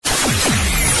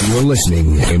You're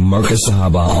listening to Marcus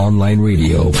Sahaba Online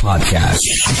Radio Podcast.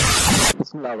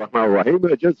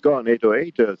 Bismillahirrahmanirrahim. Just gone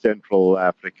 8:08 Central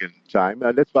African Time.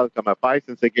 Let's welcome a Pais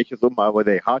and Sagacious Ummah with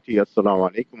a hearty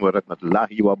Assalamu alaikum wa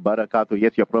rahmatullahi wa barakatuh.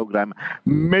 Yes, your program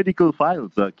Medical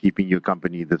Files keeping you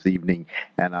company this evening.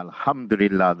 And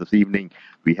alhamdulillah, this evening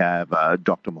we have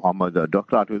Dr. Mohamed,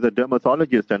 Docrat, who is a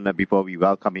dermatologist. And before we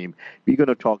welcome him, we're going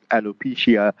to talk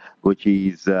alopecia, which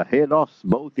is hair loss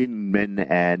both in men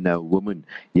and women.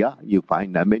 Yeah, you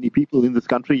find many people in this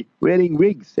country wearing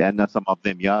wigs, and some of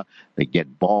them, they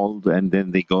get bald and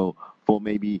then they go for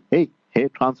maybe, hair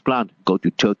transplant, go to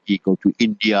Turkey, go to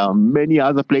India, many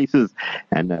other places,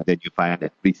 and then you find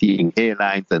receding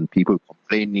hairlines and people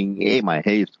complaining, hey, my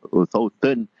hair is so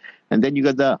thin. And then you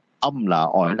got the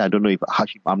amla oil. I don't know if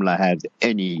Hashim Amla has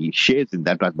any shares in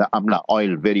that, but the amla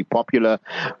oil, very popular.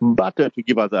 But to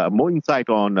give us more insight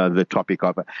on the topic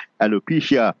of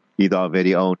alopecia is our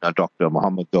very own Dr.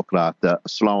 Mohamed Docrat.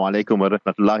 Assalamu alaikum wa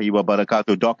rahmatullahi wa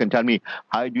barakatuh. Doc, and tell me,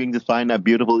 how are you doing this fine,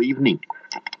 beautiful evening?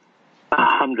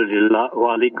 Alhamdulillah,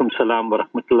 wa alaikum salam wa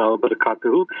rahmatullahi wa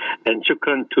barakatuhu, and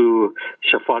shukran to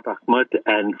Shafaat Ahmed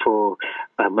and for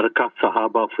Markaz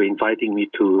Sahaba for inviting me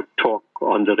to talk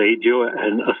on the radio,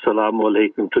 and assalamu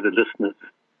alaikum to the listeners.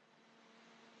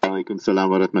 Alaikum salam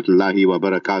wa rahmatullahi wa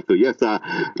barakatuh. Yes,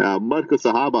 Markaz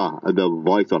Sahaba, the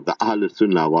voice of the Ahl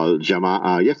Sunnah wal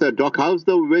Jama'ah. Yes, Doc, how's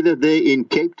the weather there in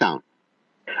Cape Town?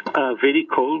 Very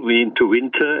cold. We're into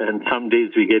winter, and some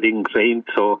days we're getting rain.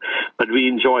 But we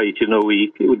enjoy it.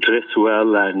 We dress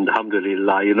well, and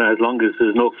alhamdulillah. As long as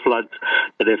there's no floods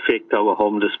that affect our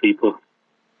homeless people.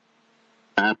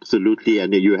 Absolutely,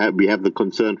 and we have the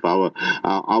concern for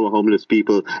our homeless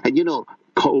people, and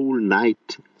cold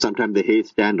night. Sometimes the hair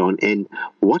stand on end.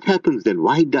 What happens then?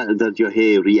 Why does your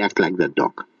hair react like that,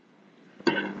 Doc?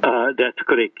 That's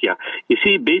correct, yeah. You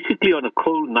see, basically on a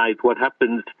cold night, what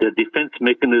happens, the defense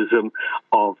mechanism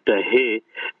of the hair,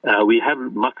 we have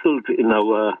muscles in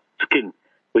our skin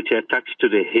which are attached to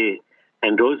the hair,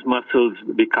 and those muscles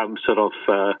become sort of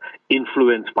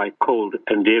influenced by cold,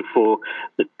 and therefore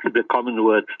the common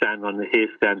word hair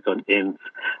stands on ends.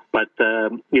 But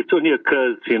it only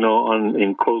occurs,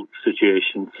 in cold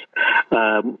situations.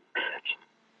 Go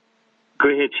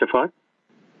ahead, Shafaat.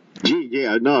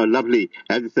 Yeah, no, lovely.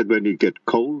 As I said, when you get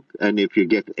cold and if you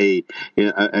get a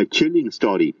chilling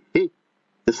story, the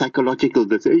psychological,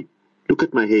 they say, hey, look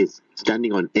at my hair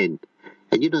standing on end.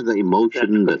 And the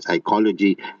emotion, the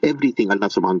psychology, everything Allah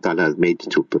subhanahu wa ta'ala has made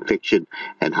to perfection,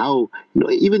 and how,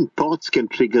 even thoughts can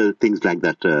trigger things like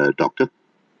that, Doctor.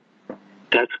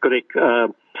 That's correct.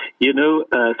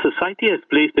 Society has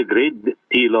placed a great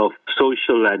deal of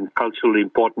social and cultural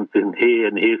importance in hair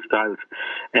and hairstyles.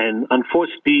 And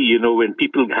unfortunately, when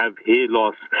people have hair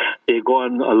loss, they go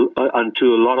onto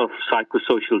a lot of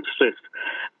psychosocial stress.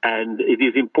 And it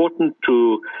is important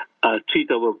to treat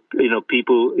our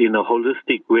people in a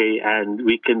holistic way, and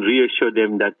we can reassure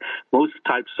them that most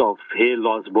types of hair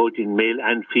loss, both in male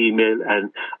and female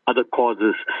and other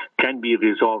causes, can be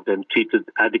resolved and treated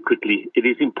adequately. It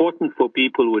is important for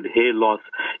people with hair loss,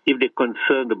 if they're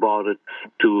concerned about it,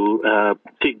 to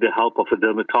seek the help of a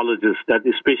dermatologist. That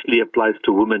especially applies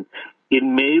to women.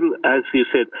 In male, as you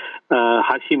said,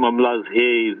 Hashim Amla's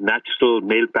hair is natural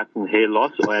male pattern hair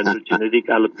loss or androgenetic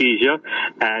alopecia,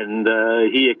 and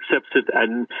he accepts it,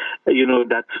 and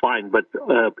that's fine. But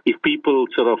if people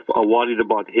sort of are worried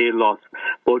about hair loss,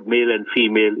 both male and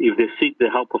female, if they seek the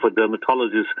help of a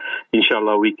dermatologist,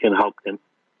 inshallah, we can help them.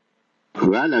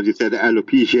 Well, as you said,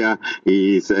 alopecia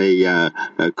is a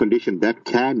condition that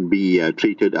can be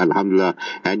treated, alhamdulillah.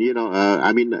 And,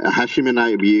 Hashim and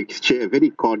I, we share a very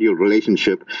cordial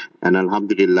relationship. And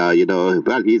alhamdulillah,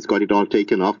 well, he's got it all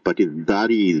taken off, but his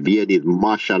dari, his beard is,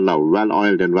 mashallah, well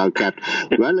oiled and well kept.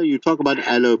 Well, you talk about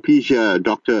alopecia,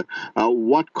 doctor.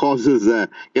 What causes,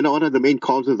 what are the main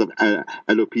causes of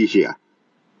alopecia?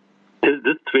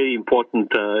 That's very important,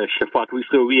 Shafaat.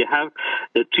 So we have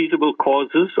the treatable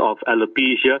causes of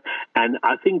alopecia, and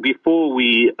I think before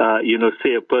we,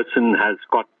 say a person has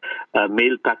got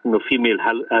male pattern or female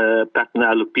pattern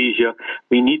alopecia,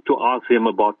 we need to ask them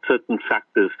about certain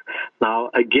factors.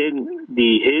 Now, again,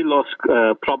 the hair loss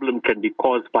problem can be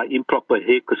caused by improper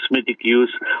hair cosmetic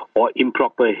use or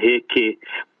improper hair care.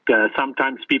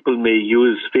 Sometimes people may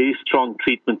use very strong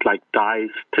treatment like dyes,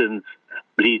 tints,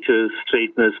 bleachers,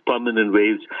 straighteners, permanent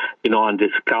waves, on the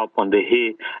scalp, on the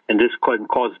hair, and this can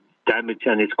cause damage,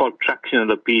 and it's called traction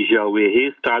alopecia, where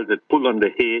hairstyles that pull on the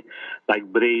hair, like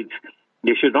braids,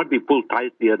 they should not be pulled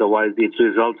tightly, otherwise it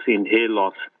results in hair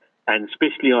loss, and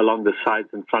especially along the sides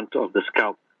and front of the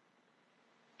scalp.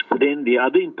 Then the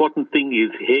other important thing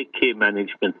is hair care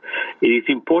management. It is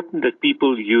important that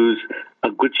people use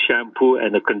a good shampoo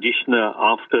and a conditioner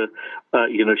after,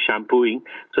 shampooing.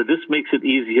 So this makes it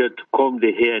easier to comb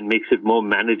the hair and makes it more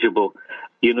manageable.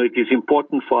 It is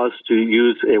important for us to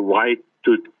use a wide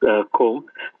tooth comb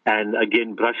and,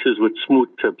 again, brushes with smooth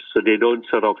tips so they don't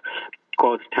sort of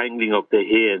cause tangling of the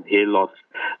hair and hair loss.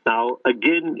 Now,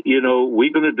 again,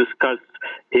 we're going to discuss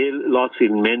hair loss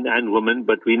in men and women,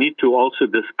 but we need to also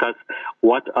discuss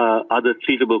what are other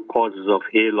treatable causes of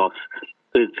hair loss.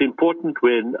 So it's important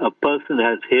when a person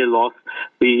has hair loss,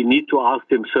 we need to ask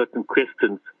them certain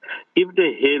questions. If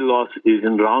the hair loss is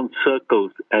in round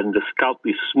circles and the scalp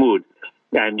is smooth,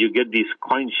 and you get these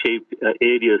coin-shaped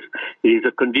areas, it is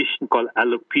a condition called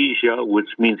alopecia, which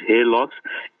means hair loss.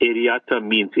 Areata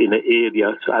means in an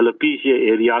area. So alopecia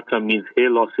areata means hair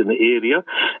loss in an area,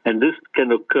 and this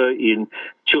can occur in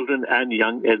children and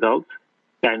young adults.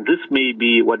 And this may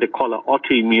be what they call an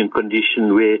autoimmune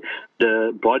condition, where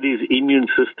the body's immune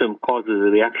system causes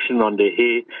a reaction on the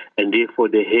hair, and therefore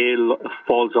the hair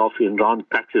falls off in round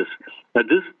patches. Now,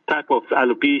 this type of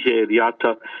alopecia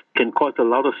areata can cause a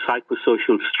lot of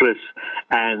psychosocial stress.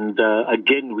 And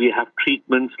again, we have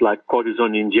treatments like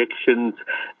cortisone injections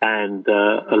and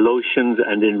lotions,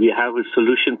 and then we have a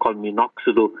solution called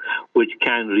minoxidil, which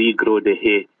can regrow the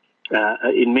hair.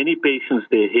 In many patients,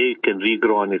 their hair can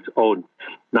regrow on its own.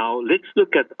 Now, let's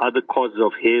look at other causes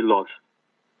of hair loss.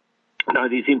 Now,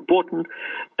 it is important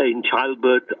in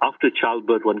childbirth, after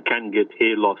childbirth, one can get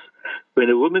hair loss. When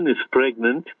a woman is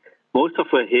pregnant, most of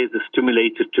her hair is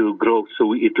stimulated to grow,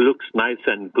 so it looks nice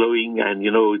and glowing and,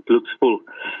 it looks full.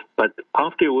 But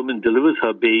after a woman delivers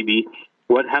her baby,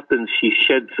 what happens, she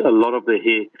sheds a lot of the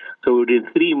hair. So within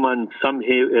 3 months, some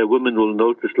women will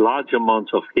notice large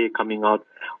amounts of hair coming out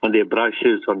on their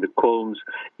brushes, on the combs,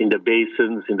 in the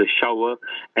basins, in the shower,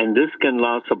 and this can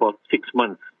last about 6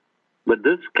 months. But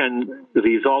this can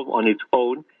resolve on its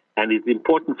own, and it's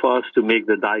important for us to make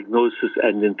the diagnosis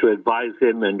and then to advise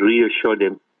them and reassure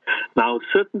them. Now,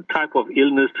 certain type of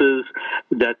illnesses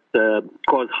that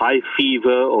cause high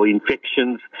fever or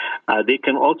infections, they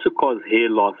can also cause hair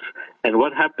loss. And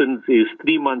what happens is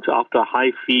 3 months after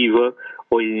high fever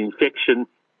or an infection,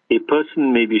 a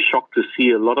person may be shocked to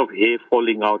see a lot of hair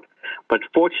falling out. But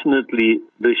fortunately,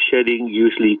 the shedding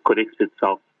usually corrects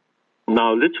itself.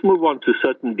 Now, let's move on to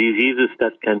certain diseases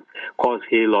that can cause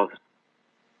hair loss.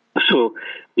 So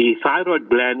the thyroid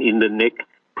gland in the neck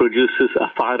produces a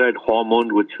thyroid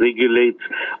hormone which regulates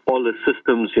all the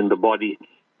systems in the body.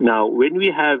 Now, when we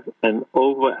have an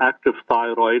overactive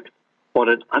thyroid or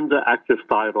an underactive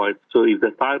thyroid, so if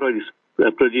the thyroid is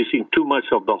producing too much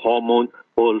of the hormone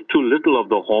or too little of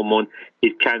the hormone,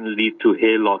 it can lead to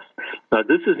hair loss. Now,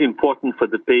 this is important for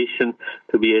the patient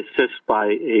to be assessed by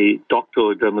a doctor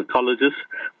or dermatologist.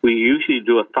 We usually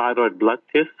do a thyroid blood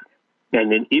test,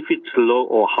 and then if it's low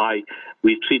or high,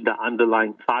 we treat the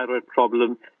underlying thyroid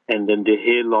problem, and then the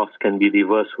hair loss can be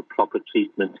reversed with proper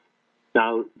treatment.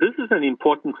 Now, this is an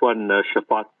important one,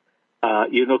 Shafaat.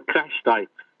 Crash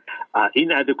diets,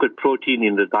 inadequate protein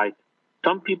in the diet.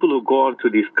 Some people who go on to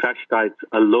these crash diets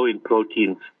are low in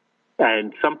proteins,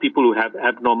 and some people who have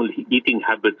abnormal eating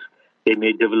habits, they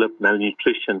may develop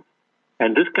malnutrition.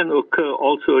 And this can occur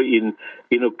also in,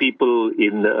 people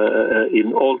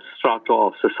in all strata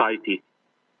of society.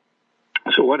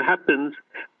 So what happens,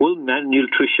 with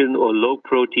malnutrition or low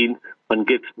protein, one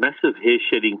gets massive hair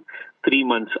shedding 3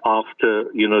 months after,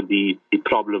 the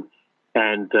problem.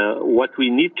 And what we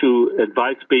need to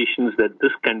advise patients that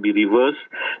this can be reversed.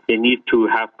 They need to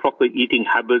have proper eating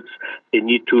habits. They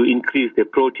need to increase their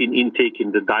protein intake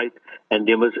in the diet, and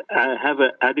they must have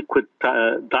an adequate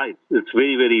diet. It's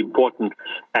very, very important.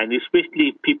 And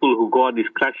especially people who go on these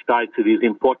crash diets, it is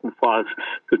important for us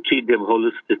to treat them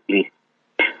holistically.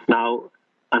 Now,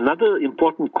 another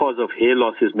important cause of hair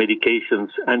loss is medications,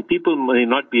 and people may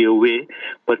not be aware,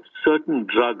 but certain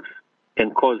drugs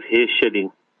can cause hair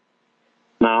shedding.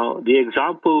 Now, the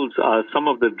examples are some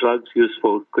of the drugs used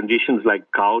for conditions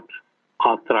like gout,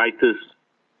 arthritis,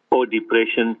 or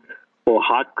depression, or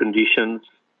heart conditions,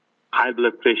 high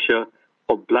blood pressure,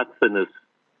 or blood thinners.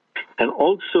 And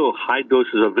also high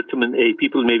doses of vitamin A.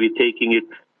 People may be taking it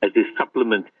as a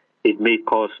supplement. It may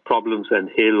cause problems and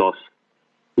hair loss.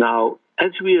 Now,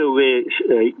 as we are aware,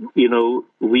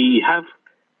 we have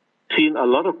seen a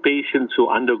lot of patients who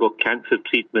undergo cancer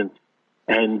treatment,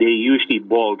 and they're usually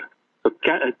bald. So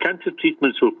cancer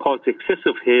treatments will cause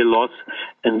excessive hair loss,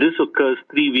 and this occurs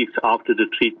 3 weeks after the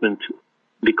treatment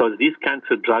because these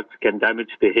cancer drugs can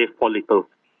damage the hair follicle.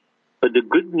 But the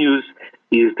good news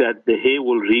is that the hair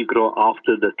will regrow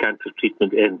after the cancer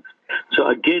treatment ends. So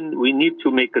again, we need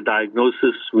to make a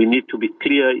diagnosis. We need to be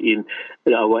clear in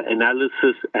our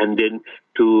analysis and then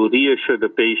to reassure the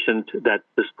patient that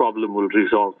this problem will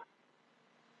resolve.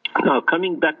 Now,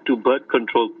 coming back to birth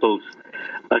control pills,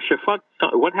 Shafaat,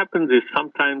 what happens is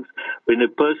sometimes when a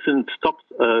person stops,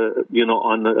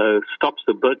 stops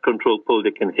the birth control pill,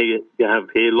 they can have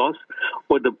hair loss,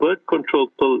 or the birth control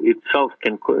pill itself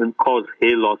can cause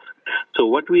hair loss. So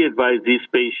what we advise these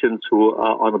patients who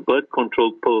are on a birth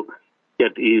control pill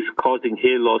that is causing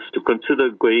hair loss to consider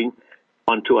going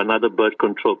onto another birth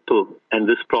control pill, and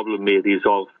this problem may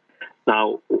resolve.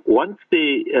 Now, once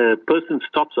the person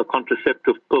stops a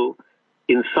contraceptive pill,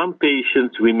 in some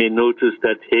patients we may notice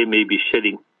that hair may be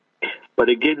shedding. But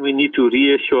again, we need to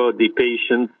reassure the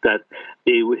patients that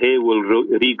their hair will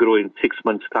regrow in 6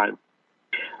 months' time.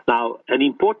 Now, an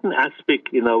important aspect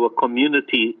in our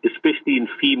community, especially in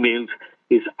females,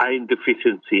 is iron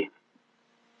deficiency.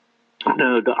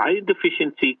 Now, the iron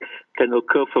deficiency can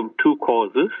occur from two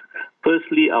causes.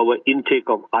 Firstly, our intake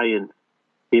of iron.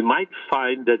 We might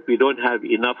find that we don't have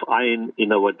enough iron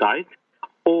in our diet,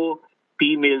 or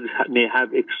females may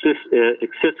have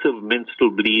excessive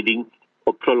menstrual bleeding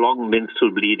or prolonged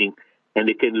menstrual bleeding, and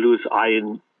they can lose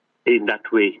iron in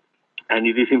that way. And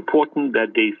it is important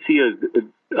that they see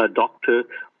a doctor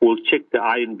who will check the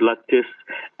iron blood test,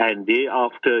 and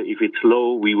thereafter, if it's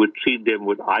low, we would treat them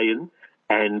with iron,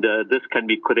 and this can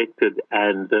be corrected,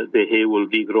 and the hair will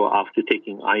regrow after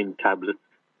taking iron tablets.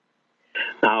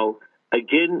 Now,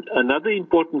 again, another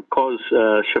important cause,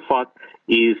 Shafaat,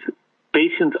 is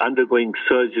patients undergoing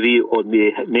surgery or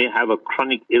may have a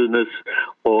chronic illness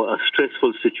or a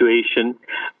stressful situation.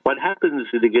 What happens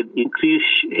is they get increased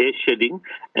hair shedding,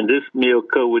 and this may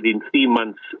occur within 3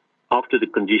 months after the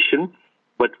condition.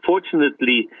 But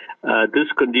fortunately,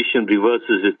 this condition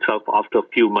reverses itself after a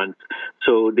few months.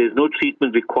 So there's no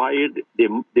treatment required.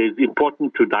 It's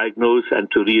important to diagnose and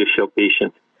to reassure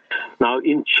patients. Now,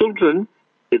 in children,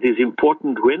 it is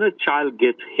important when a child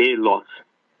gets hair loss,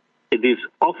 it is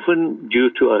often due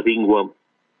to a ringworm,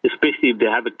 especially if they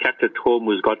have a cat at home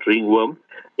who's got ringworm.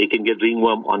 They can get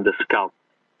ringworm on the scalp.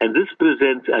 And this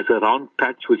presents as a round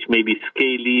patch which may be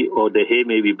scaly or the hair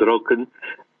may be broken.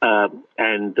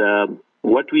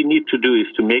 What we need to do is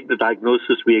to make the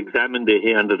diagnosis. We examine the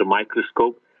hair under the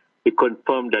microscope. We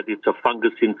confirm that it's a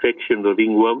fungus infection or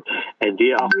ringworm, and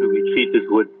thereafter we treat it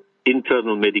with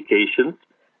internal medications,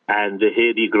 and the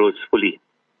hair regrows fully.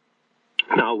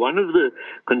 Now, one of the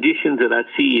conditions that I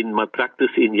see in my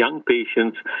practice in young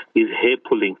patients is hair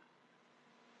pulling.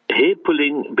 Hair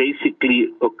pulling basically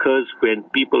occurs when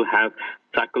people have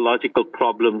psychological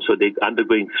problems or they're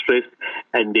undergoing stress,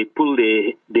 and they pull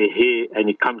their hair and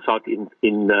it comes out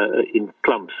in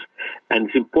clumps. And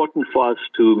it's important for us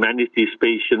to manage these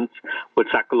patients with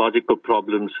psychological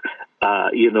problems,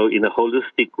 in a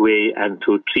holistic way, and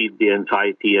to treat the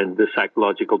anxiety and the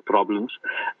psychological problems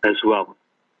as well.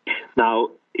 Now,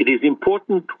 it is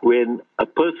important when a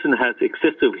person has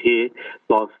excessive hair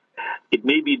loss. It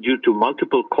may be due to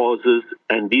multiple causes,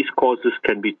 and these causes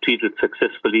can be treated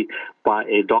successfully by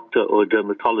a doctor or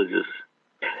dermatologist.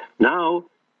 Now,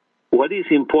 what is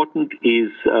important is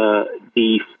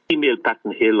the female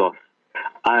pattern hair loss.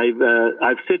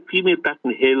 I've said female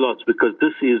pattern hair loss because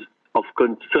this is of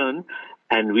concern,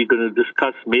 and we're going to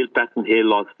discuss male pattern hair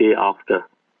loss thereafter.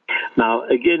 Now,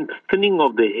 again, thinning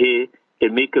of the hair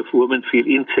can make a woman feel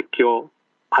insecure,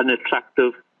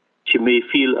 unattractive. She may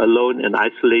feel alone and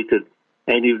isolated.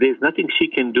 And if there's nothing she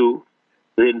can do,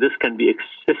 then this can be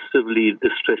excessively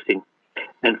distressing.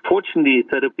 And fortunately,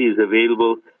 therapy is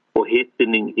available for hair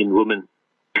thinning in women.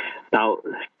 Now,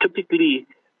 typically,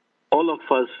 all of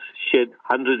us shed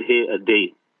 100 hair a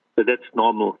day. So that's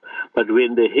normal. But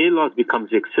when the hair loss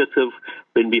becomes excessive,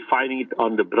 when we find it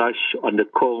on the brush, on the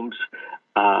combs,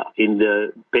 in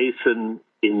the basin,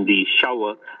 in the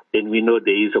shower, then we know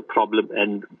there is a problem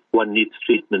and one needs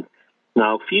treatment.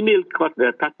 Now, female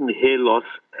pattern hair loss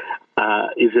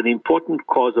is an important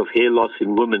cause of hair loss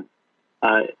in women.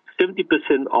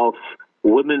 70% of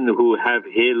women who have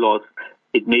hair loss,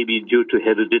 it may be due to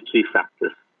hereditary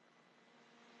factors.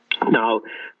 Now,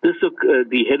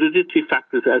 the hereditary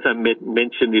factors, as I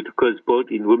mentioned, it occurs both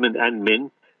in women and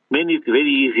men. Men, it's very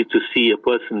easy to see a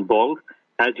person bald.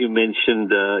 As you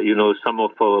mentioned, some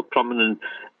of our prominent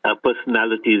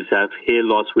personalities have hair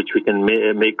loss, which we can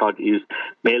make out is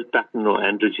male pattern or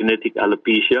androgenetic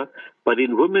alopecia. But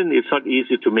in women, it's not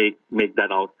easy to make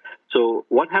that out. So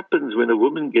what happens when a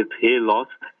woman gets hair loss?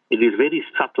 It is very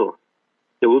subtle.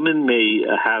 The woman may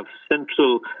have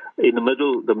central, in the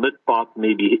middle, the mid part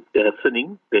may be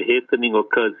thinning. The hair thinning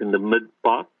occurs in the mid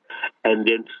part. and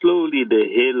then slowly the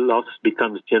hair loss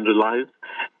becomes generalized,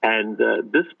 and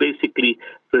this basically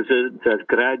presents a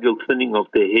gradual thinning of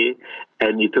the hair,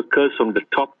 and it occurs from the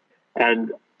top,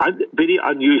 and very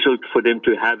unusual for them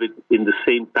to have it in the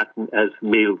same pattern as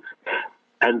males.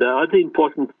 And the other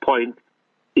important point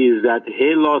is that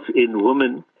hair loss in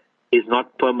women is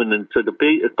not permanent. So the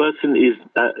person is,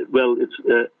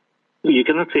 you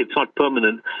cannot say it's not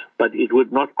permanent, but it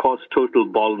would not cause total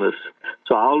baldness.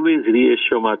 So I always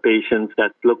reassure my patients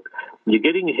that, look, you're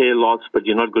getting hair loss, but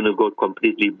you're not going to go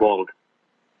completely bald.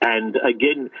 And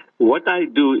again, what I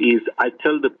do is I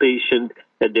tell the patient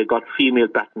that they got female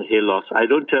pattern hair loss. I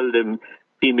don't tell them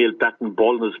female pattern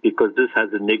baldness because this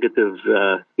has a negative,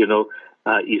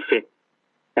 effect.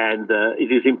 And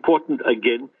it is important,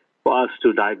 again, for us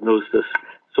to diagnose this.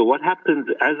 So what happens,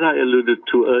 as I alluded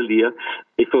to earlier,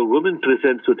 if a woman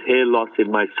presents with hair loss in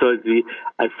my surgery,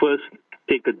 I first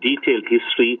take a detailed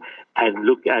history and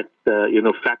look at,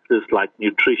 factors like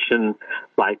nutrition,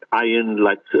 like iron,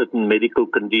 like certain medical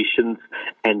conditions,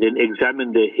 and then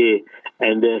examine their hair.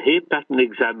 And the hair pattern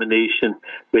examination,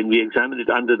 when we examine it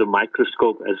under the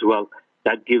microscope as well,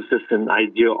 that gives us an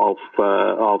idea of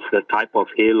the type of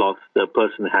hair loss the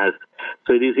person has.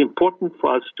 So it is important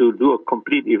for us to do a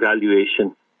complete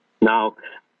evaluation. Now,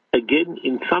 again,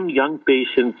 in some young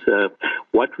patients,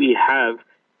 what we have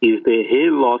is their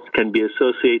hair loss can be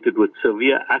associated with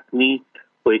severe acne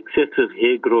or excessive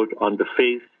hair growth on the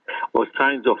face or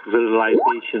signs of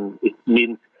virilization. It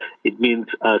means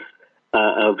a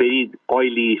very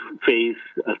oily face,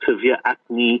 a severe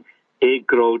acne, hair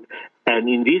growth. And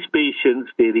in these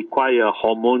patients, they require a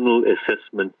hormonal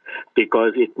assessment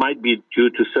because it might be due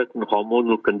to certain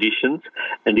hormonal conditions,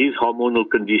 and these hormonal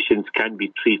conditions can be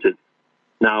treated.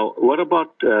 Now, what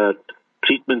about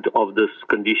treatment of these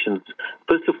conditions?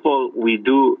 First of all,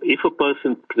 if a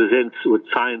person presents with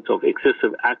signs of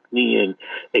excessive acne and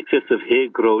excessive hair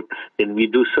growth, then we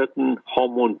do certain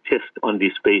hormone tests on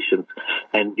these patients.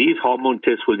 And these hormone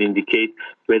tests will indicate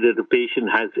whether the patient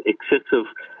has excessive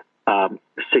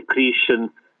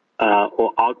secretion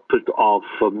or output of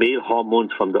male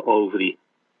hormones from the ovary.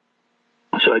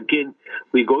 So again,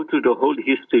 we go through the whole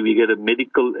history. We get a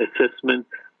medical assessment.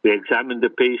 We examine the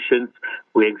patients.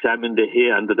 We examine the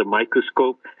hair under the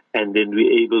microscope, and then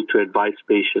we're able to advise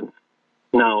patients.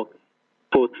 Now,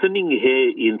 for thinning hair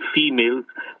in females,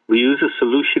 we use a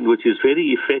solution which is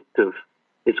very effective.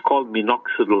 It's called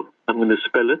minoxidil. I'm going to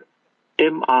spell it.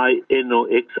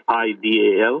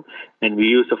 Minoxidal, and we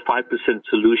use a 5%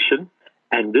 solution,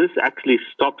 and this actually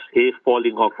stops hair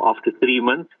falling off after 3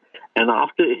 months, and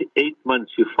after 8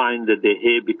 months you find that the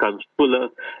hair becomes fuller,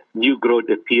 new growth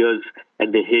appears,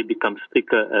 and the hair becomes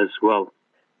thicker as well.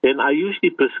 Then I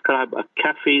usually prescribe a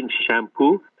caffeine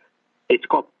shampoo. It's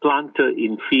called Planter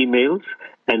in females,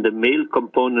 and the male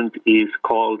component is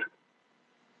called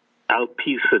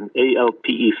Alpecin,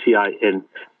 Alpecin,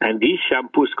 and these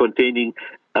shampoos containing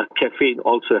caffeine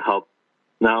also help.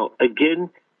 Now, again,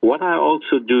 what I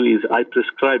also do is I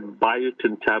prescribe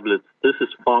biotin tablets. This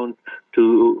is found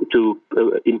to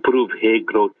improve hair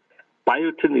growth.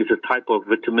 Biotin is a type of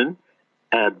vitamin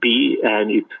B,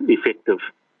 and it's effective.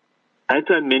 As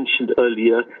I mentioned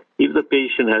earlier, if the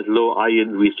patient has low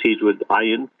iron, we treat with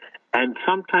iron. And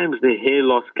sometimes the hair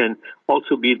loss can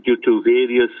also be due to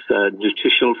various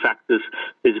nutritional factors.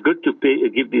 It's good to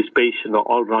give this patient an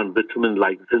all-round vitamin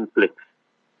like Zinflex.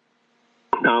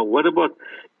 Now, what about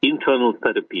internal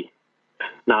therapy?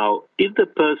 Now, if the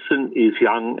person is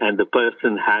young and the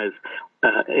person has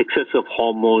excessive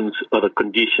hormones or a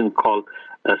condition called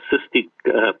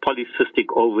polycystic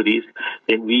ovaries,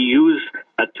 then we use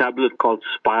a tablet called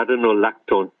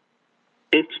spironolactone,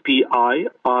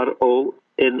 spironolactone.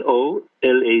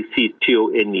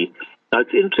 Now,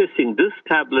 it's interesting. This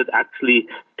tablet actually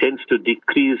tends to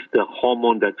decrease the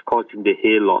hormone that's causing the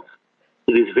hair loss.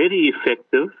 It is very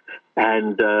effective,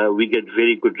 and we get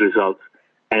very good results.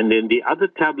 And then the other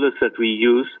tablets that we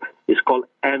use is called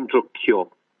Androcure,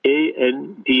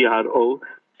 Androcur.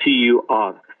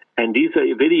 And these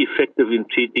are very effective in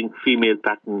treating female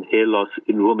pattern hair loss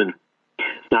in women.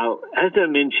 Now, as I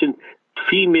mentioned,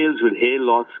 females with hair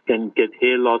loss can get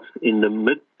hair loss in the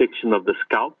midsection of the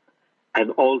scalp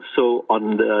and also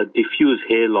on the diffuse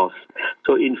hair loss.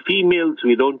 So in females,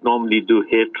 we don't normally do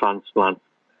hair transplants,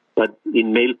 but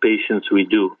in male patients, we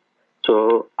do.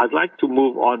 So I'd like to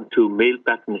move on to male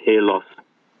pattern hair loss.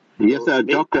 Yes,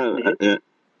 Doc,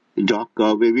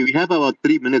 we have about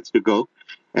 3 minutes to go.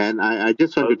 And I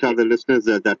just want to tell the listeners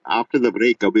that after the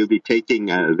break, we'll be taking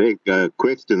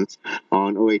questions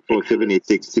on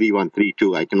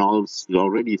 0847863132. I can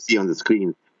already see on the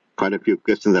screen quite a few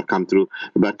questions have come through.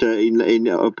 But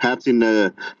perhaps in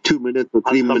 2 minutes or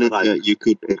 3 minutes, you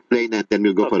could explain, and then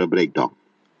we'll go for a break, Doc.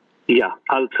 Yeah,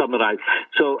 I'll summarize.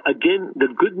 So again, the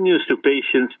good news to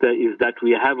patients there is that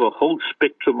we have a whole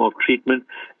spectrum of treatment,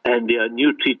 and there are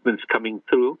new treatments coming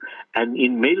through. And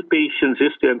in male patients,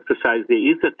 just to emphasize, there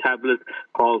is a tablet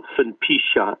called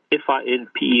Finpecia,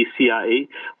 Finpecia,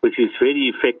 which is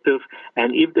very effective.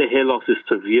 And if the hair loss is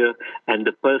severe and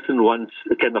the person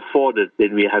can afford it,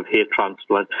 then we have hair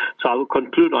transplant. So I will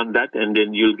conclude on that, and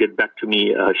then you'll get back to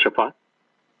me, Shafaat.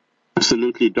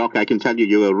 Absolutely, Doc. I can tell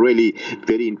you were really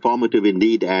very informative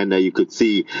indeed, and you could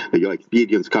see your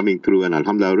experience coming through, and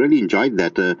alhamdulillah, I really enjoyed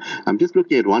that. I'm just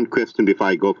looking at one question before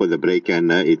I go for the break,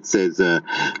 and it says,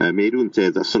 Meroon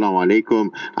says, Assalamu alaikum.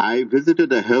 I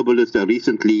visited a herbalist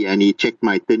recently, and he checked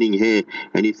my thinning hair,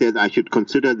 and he says I should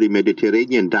consider the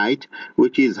Mediterranean diet,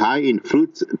 which is high in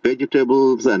fruits,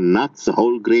 vegetables, and nuts,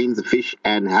 whole grains, fish,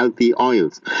 and healthy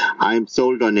oils. I'm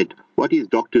sold on it. What is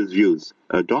doctor's views?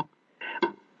 Doc?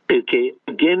 Okay,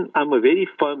 again, I'm a very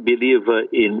firm believer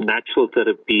in natural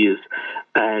therapies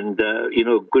and,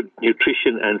 good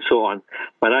nutrition and so on.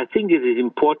 But I think it is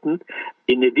important,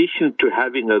 in addition to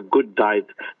having a good diet,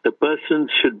 the person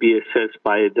should be assessed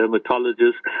by a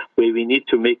dermatologist where we need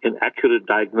to make an accurate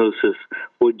diagnosis.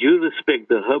 With due respect,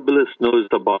 the herbalist knows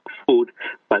about food,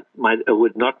 but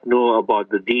would not know about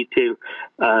the detailed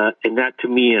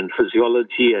anatomy and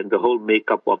physiology and the whole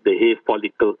makeup of the hair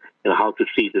follicle and how to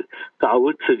treat it. So I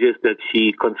would suggest that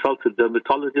she consult a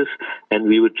dermatologist and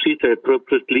we would treat her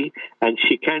appropriately, and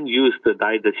she can use the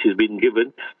diet that she's been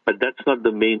given, but that's not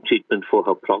the main treatment for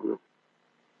her problem.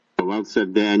 Well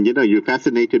said there. And, you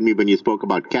fascinated me when you spoke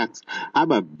about cats.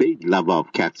 I'm a big lover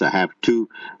of cats. I have two.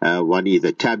 One is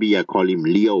a tabby. I call him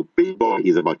Leo. Big boy.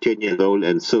 He's about 10 years old.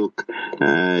 And Silk,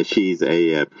 she's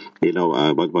a,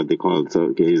 what they call,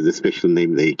 so is the special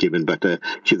name they're given, but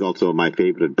she's also my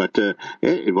favorite. But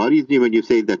it worries me when you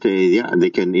say that, they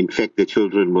can infect the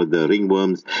children with the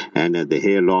ringworms and the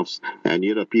hair loss. And,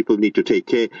 people need to take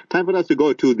care. Time for us to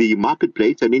go to the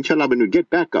marketplace. And inshallah, when we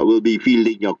get back, I will be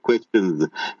fielding your questions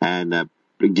and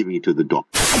giving it to the doc.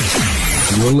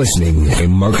 You're listening to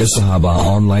Marcus Sahaba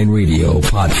Online Radio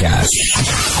Podcast.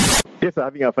 Yes,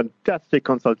 having a fantastic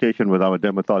consultation with our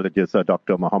dermatologist,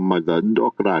 Dr. Mohamed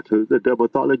Docrat, who's a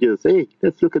dermatologist. Hey,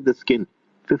 let's look at the skin.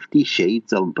 50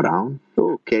 shades of brown.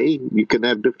 Okay, you can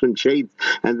have different shades.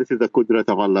 And this is the Qudrat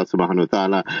of Allah subhanahu wa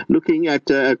ta'ala. Looking at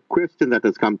a question that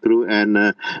has come through, and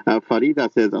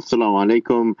Farida says, Assalamu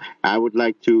alaikum. I would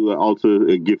like to also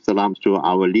give salams to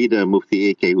our leader, Mufti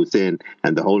A.K. Hussain,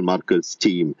 and the whole Marcus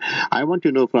team. I want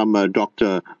to know from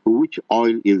Doctor, which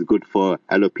oil is good for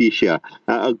alopecia?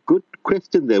 A good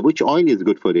question there. Which oil is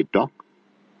good for it, Doc?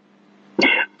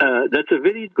 That's a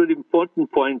very good,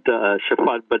 important point,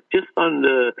 Shafaat. But just on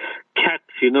the cats,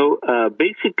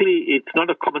 basically it's not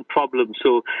a common problem.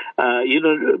 So,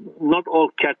 not all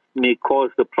cats may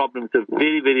cause the problem. It's a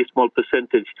very, very small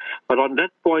percentage. But on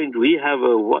that point, we have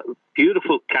a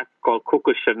beautiful cat called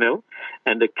Coco Chanel,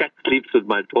 and the cat sleeps with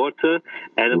my daughter.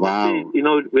 And wow.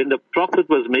 when the Prophet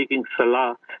was making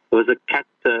salah, there was a cat,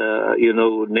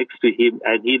 next to him,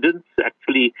 and he didn't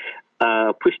actually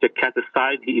pushed the cat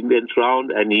aside. He went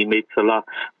round and he made salah.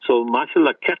 So,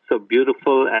 mashallah, cats are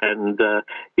beautiful, and,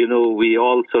 we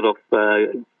all sort of,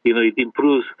 it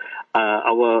improves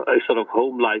our sort of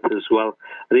home life as well.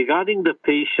 Regarding the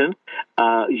patient,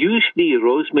 usually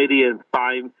rosemary and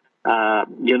thyme,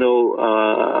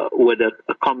 with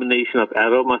a combination of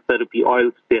aromatherapy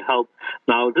oils, they help.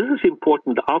 Now, this is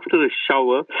important. After a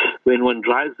shower, when one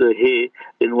dries the hair,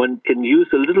 then one can use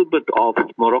a little bit of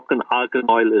Moroccan argan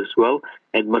oil as well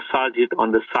and massage it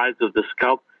on the sides of the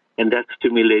scalp, and that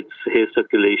stimulates hair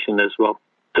circulation as well,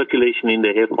 circulation in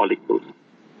the hair follicles.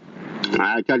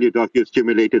 I tell you, Doc, you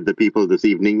stimulated the people this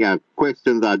evening.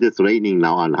 Questions are just raining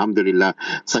now, alhamdulillah.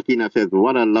 Sakina says,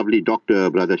 what a lovely doctor,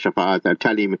 Brother Shafaat. I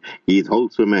tell him he's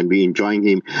wholesome and we enjoying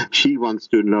him. She wants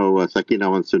to know, Sakina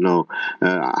wants to know,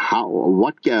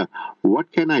 what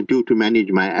can I do to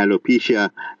manage my alopecia?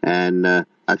 And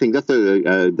I think that's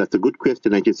a good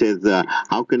question. And she says,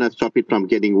 how can I stop it from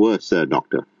getting worse,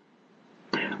 doctor?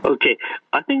 Okay.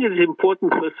 I think it's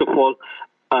important, first of all,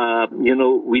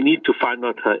 we need to find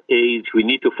out her age. We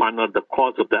need to find out the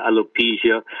cause of the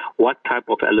alopecia, what type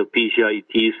of alopecia it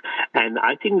is. And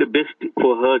I think the best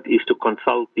for her is to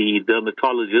consult the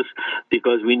dermatologist,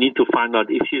 because we need to find out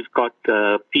if she's got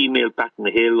female pattern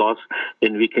hair loss,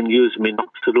 then we can use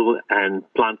minoxidil and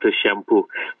plantar shampoo.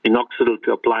 Minoxidil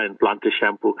to apply and plantar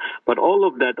shampoo. But all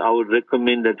of that, I would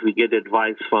recommend that we get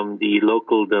advice from the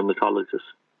local dermatologist.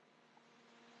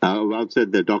 Well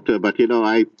said, the doctor. But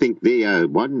I think they're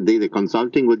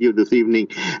consulting with you this evening.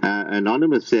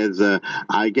 Anonymous says,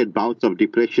 I get bouts of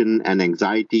depression and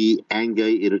anxiety, anger,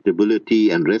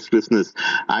 irritability, and restlessness.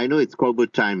 I know it's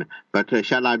COVID time, but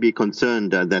shall I be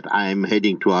concerned that I'm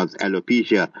heading towards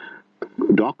alopecia,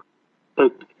 Doc?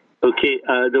 Okay.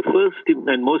 The first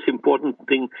and most important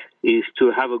thing is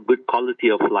to have a good quality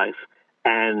of life.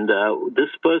 And this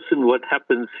person, what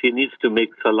happens, he needs to make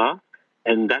salah.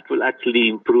 And that will actually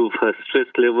improve her stress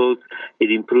levels.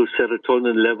 It improves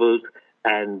serotonin levels.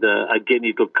 And again,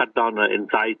 it will cut down her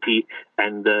anxiety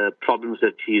and the problems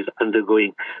that she is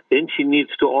undergoing. Then she needs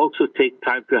to also take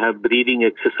time to have breathing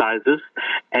exercises.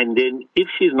 And then if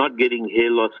she's not getting hair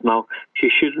loss now, she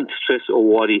shouldn't stress or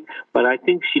worry. But I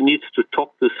think she needs to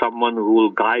talk to someone who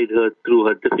will guide her through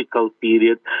her difficult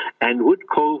period. And with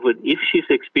COVID, if she's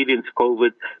experienced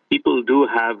COVID, people do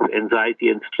have anxiety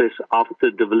and stress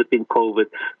after developing COVID.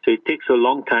 So it takes a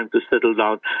long time to settle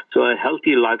down. So a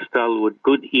healthy lifestyle with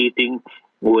good eating,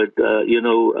 with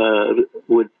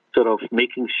sort of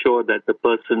making sure that the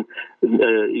person,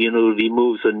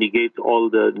 removes or negates all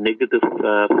the negative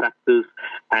factors,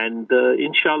 and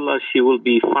inshallah she will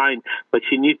be fine. But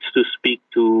she needs to speak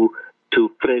to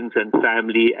friends and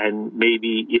family, and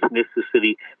maybe, if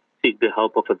necessary, seek the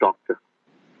help of a doctor.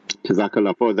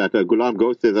 Jazakallah for that. Ghulam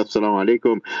Ghost says, Assalamu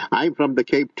alaikum. I'm from the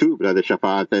Cape too, Brother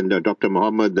Shafaat, and Dr.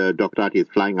 Mohamed, the Docrat, is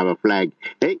flying our flag.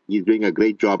 Hey, he's doing a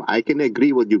great job. I can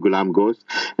agree with you, Ghulam Ghost.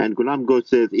 And Ghulam Ghost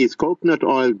says, is coconut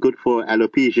oil good for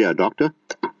alopecia, doctor?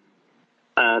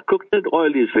 Coconut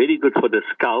oil is very good for the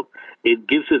scalp. It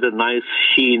gives it a nice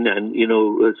sheen and,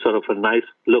 sort of a nice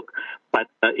look, but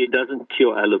it doesn't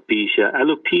cure alopecia.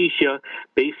 Alopecia,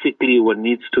 basically, one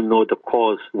needs to know the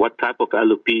cause, what type of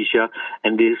alopecia,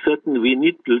 and we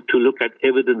need to look at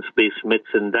evidence-based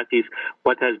medicine. That is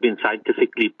what has been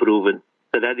scientifically proven.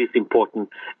 So that is important.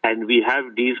 And we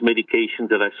have these medications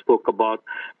that I spoke about,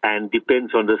 and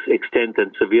depends on the extent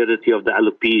and severity of the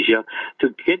alopecia.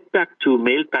 To get back to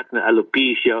male pattern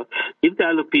alopecia, if the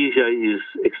alopecia is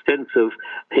extensive,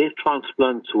 hair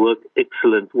transplants work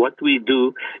excellent. What we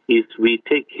do is we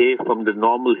take hair from the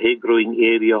normal hair growing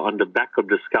area on the back of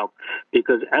the scalp,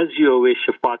 because as you're aware,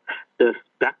 Shafaat, the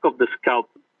back of the scalp,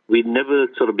 we never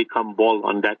sort of become bald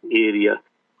on that area.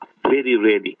 Very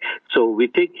rarely. So we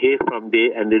take hair from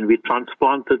there and then we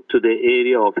transplant it to the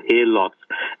area of hair loss.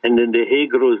 And then the hair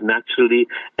grows naturally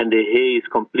and the hair is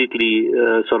completely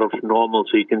sort of normal.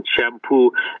 So you can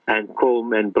shampoo and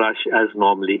comb and brush as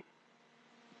normally.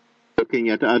 Looking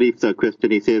at Arif's question,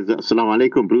 he says, Assalamu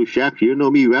alaikum, Bruce Chef. You know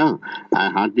me well.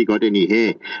 I hardly got any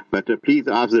hair. But please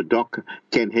ask the doc,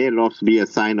 can hair loss be a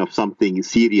sign of something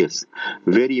serious?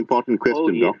 Very important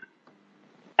question, yes. Doc.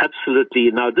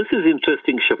 Absolutely. Now, this is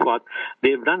interesting, Shafaat.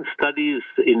 They've done studies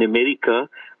in America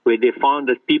where they found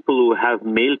that people who have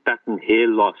male pattern hair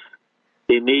loss,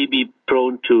 they may be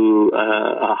prone to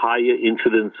a higher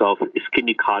incidence of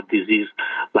ischemic heart disease,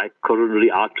 like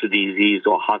coronary artery disease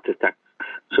or heart attacks.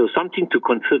 So something to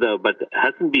consider, but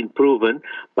hasn't been proven.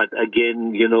 But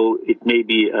again, it may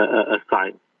be a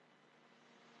sign.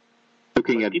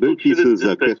 Looking at Bilqis's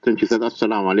question, she says,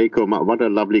 Assalamu alaikum. What a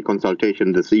lovely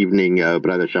consultation this evening,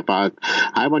 Brother Shafaat.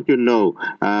 I want to know,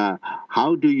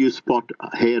 how do you spot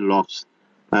hair loss?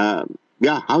 How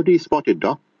do you spot it,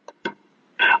 Doc?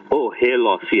 Oh, hair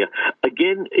loss here.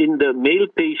 Again, in the male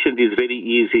patient is very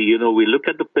easy. We look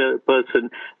at the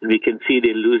person and we can see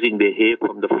they're losing their hair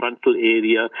from the frontal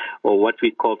area or what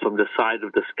we call from the side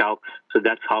of the scalp. So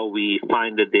that's how we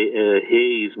find that the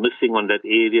hair is missing on that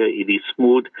area. It is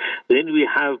smooth. Then we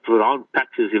have round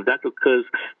patches. If that occurs,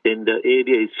 then the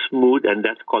area is smooth, and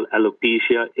that's called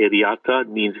alopecia areata. It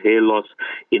means hair loss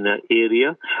in an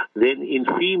area. Then in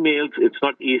females, it's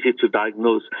not easy to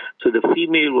diagnose. So the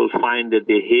female will find that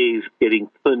the hair is getting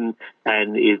thin,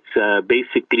 and it's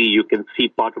basically you can see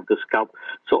part of the scalp.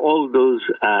 So all those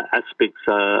aspects,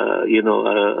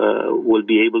 will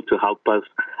be able to help us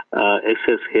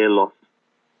assess hair loss.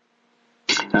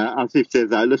 Asif says,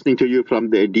 listening to you from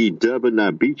the Durban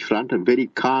beachfront, very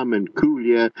calm and cool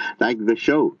here, like the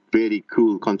show. Very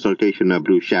cool consultation,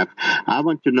 Bruce Chef. I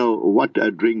want to know what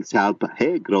drinks help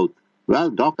hair growth. Well,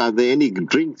 Doc, are there any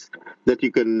drinks that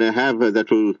you can have that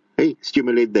will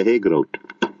stimulate the hair growth?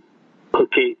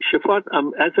 Okay, Shafaat,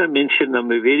 as I mentioned,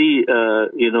 I'm a very,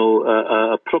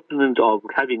 a proponent of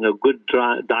having a good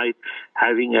diet,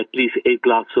 having at least 8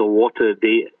 glasses of water a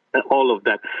day, all of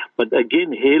that. But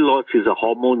again, hair loss is a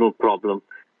hormonal problem.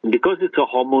 And because it's a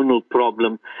hormonal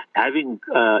problem, having,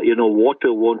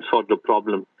 water won't solve the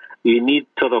problem. we need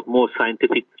sort of more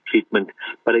scientific treatment.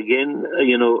 But again,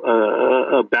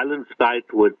 a balanced diet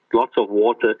with lots of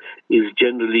water is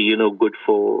generally, good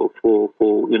for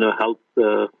health,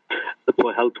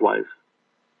 for health-wise.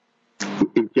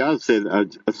 Imtiaz says,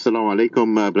 Assalamu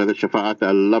alaikum, Brother Shafaat.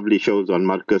 Lovely shows on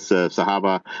Marcus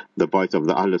Sahaba, the voice of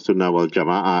the Ahl Sunnah wal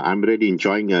Jama'ah. I'm really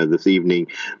enjoying this evening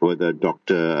with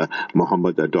Dr.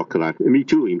 Mohamed Docrat. Me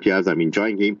too, Imtiaz. I'm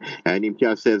enjoying him. And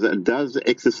Imtiaz says, does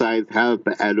exercise help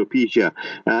alopecia?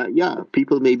 Yeah,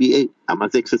 people may be, hey, I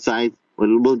must exercise.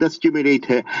 Will that stimulate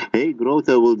hair growth,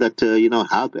 or will that,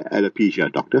 help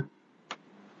alopecia, doctor?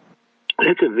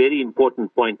 That's a very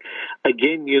important point.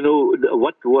 Again,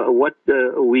 what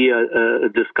we are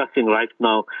discussing right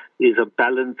now is a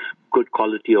balanced, good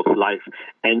quality of life.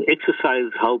 And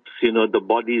exercise helps, the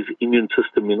body's immune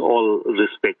system in all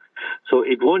respects. So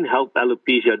it won't help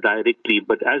alopecia directly,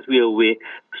 but as we are aware,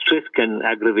 stress can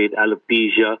aggravate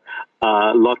alopecia.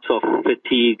 Lots of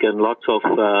fatigue and lots of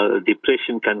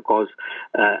depression can cause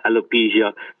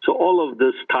alopecia. So all of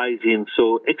this ties in.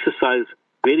 So exercise,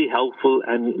 very helpful,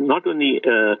 and not only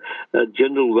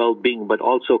general well-being, but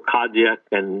also cardiac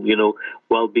and,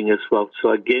 well-being as well. So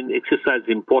again, exercise is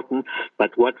important,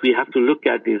 but what we have to look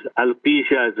at is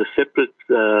alopecia as a separate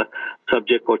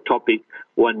subject or topic.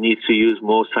 One needs to use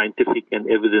more scientific and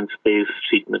evidence-based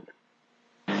treatment.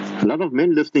 A lot of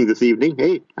men listening this evening.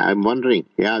 Hey, I'm wondering.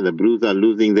 Yeah, the Blues are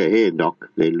losing their hair, Doc.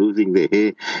 They're losing their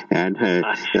hair. And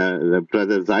the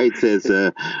brother Zaid says,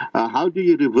 how do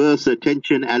you reverse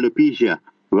tension alopecia?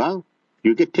 Well,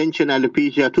 you get tension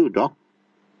alopecia too, Doc.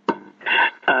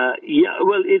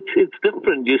 It's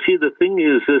different. You see, the thing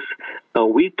is this,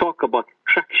 we talk about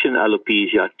traction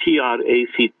alopecia,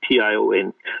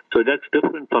 Traction. So that's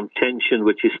different from tension,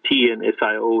 which is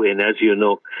TNSION, as you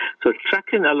know. So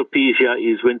traction alopecia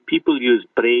is when people use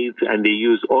braids and they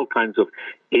use all kinds of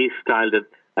hairstyle that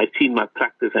I see in my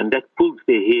practice, and that pulls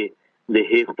their hair. The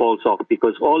hair falls off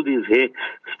because all these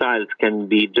hairstyles can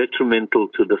be detrimental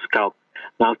to the scalp.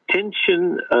 Now,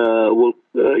 tension won't,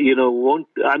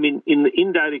 in the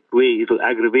indirect way, it will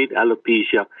aggravate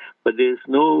alopecia, but there's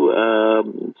no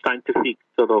scientific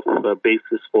sort of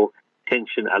basis for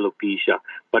tension alopecia.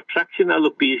 But traction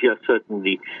alopecia,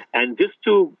 certainly. And just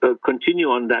to continue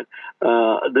on that,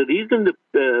 the reason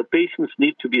the patients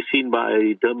need to be seen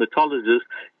by dermatologists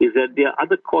is that there are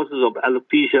other causes of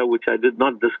alopecia which I did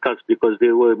not discuss because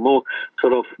they were more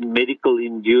sort of medical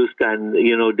induced and,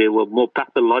 they were more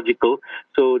pathological.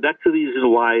 So that's the reason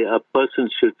why a person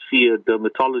should see a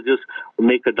dermatologist or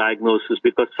make a diagnosis,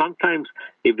 because sometimes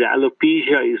if the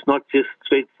alopecia is not just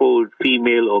straightforward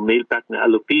female or male pattern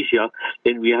alopecia,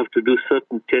 then we have to do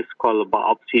certain tests called a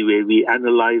biopsy where we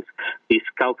analyze the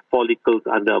scalp follicles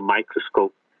under a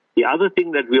microscope. The other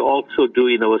thing that we also do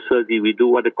in our surgery, we do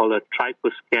what they call a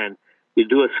triposcan. We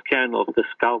do a scan of the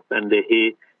scalp and the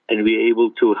hair, and we're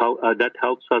able to that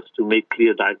helps us to make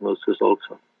clear diagnosis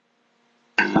also.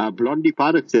 Blondie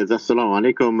Parak says,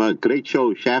 Assalamu alaikum, great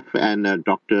show, Chef and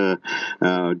Dr.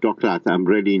 Docrat. I'm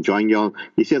really enjoying y'all.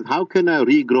 He says, how can I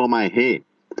regrow my hair?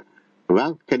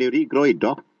 Well, can you regrow it,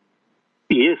 Doc?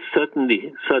 Yes,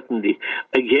 certainly.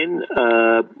 Again,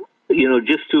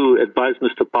 just to advise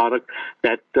Mr. Parak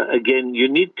that, again, you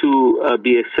need to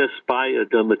be assessed by a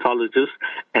dermatologist,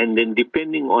 and then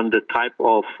depending on the type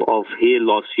of hair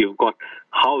loss you've got,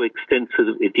 how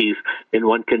extensive it is, then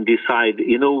one can decide.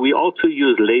 We also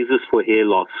use lasers for hair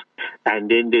loss,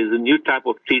 and then there's a new type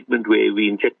of treatment where we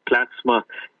inject plasma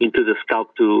into the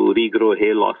scalp to regrow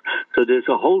hair loss. So there's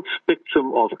a whole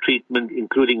spectrum of treatment,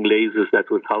 including lasers, that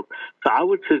would help. So I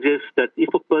would suggest that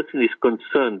if a person is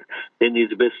concerned, then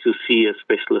it's best to see a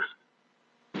specialist.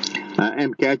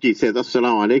 M. Kaji says,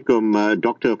 Assalamu alaikum,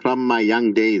 doctor. From my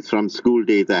young days, from school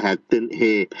days, I had thin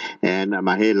hair and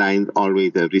my hairlines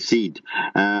always recede.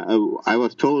 I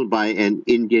was told by an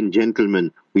Indian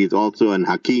gentleman who is also an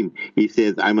Hakim. He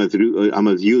says, I must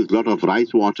use a lot of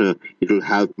rice water. It will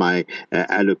help my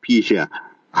alopecia.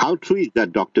 How true is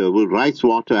that, doctor? Will rice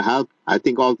water help? I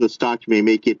think all the starch may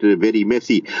make it very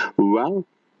messy. Well,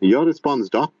 your response,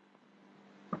 doc?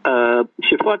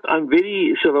 Shafaat, I'm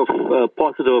very sort of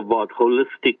positive about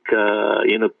holistic,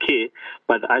 care,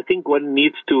 but I think one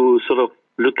needs to sort of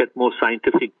look at more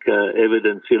scientific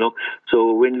evidence,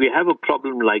 So when we have a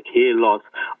problem like hair loss,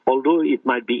 although it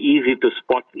might be easy to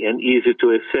spot and easy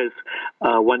to assess,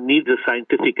 one needs a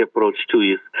scientific approach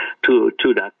to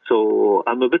that. So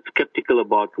I'm a bit skeptical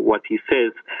about what he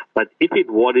says, but if it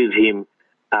worries him,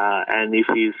 and if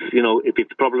if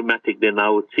it's problematic, then I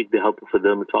would seek the help of a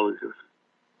dermatologist.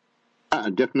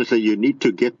 Definitely, you need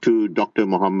to get to Dr.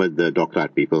 Mohamed, the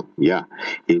Docrat, people. Yeah,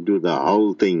 he'll do the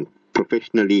whole thing.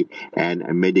 professionally and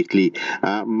medically.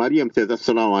 Mariam says,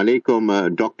 Assalamu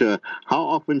alaikum, doctor. How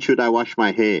often should I wash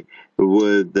my hair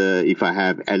with if I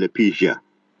have alopecia?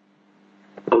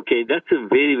 Okay, that's a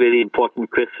very, very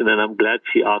important question, and I'm glad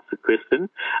she asked the question.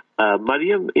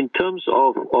 Mariam, in terms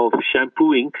of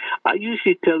shampooing, I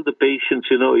usually tell the patients,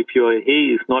 if your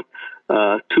hair is not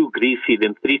too greasy,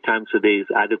 then 3 times a day is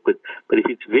adequate. But if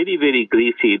it's very, very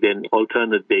greasy, then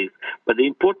alternate days. But the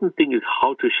important thing is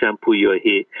how to shampoo your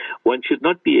hair. One should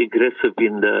not be aggressive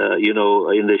in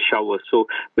the shower. So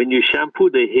when you shampoo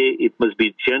the hair, it must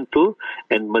be gentle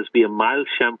and must be a mild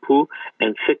shampoo.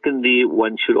 And secondly,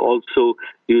 one should also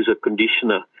use a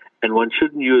conditioner. And one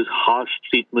shouldn't use harsh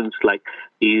treatments like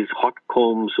these hot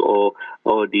combs or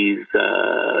these,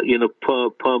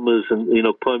 permers and,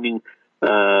 perming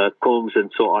combs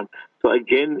and so on. So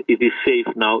again, it is safe.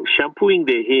 Now, shampooing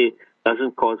the hair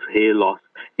doesn't cause hair loss.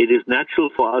 It is natural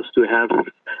for us to have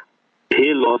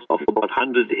hair loss of about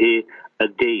 100 hair a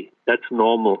day. That's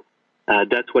normal.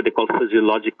 That's what they call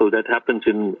physiological. That happens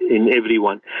in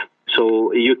everyone.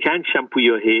 So you can shampoo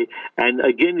your hair. And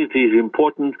again, it is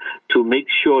important to make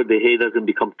sure the hair doesn't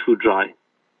become too dry.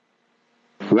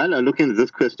 Well, looking at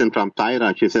this question from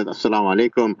Tyra, she says, Assalamu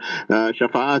alaikum.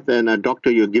 Shafaat and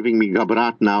doctor, you're giving me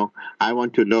gabrat now. I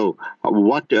want to know,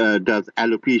 what does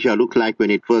alopecia look like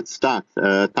when it first starts?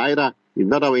 Tyra, it's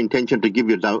not our intention to give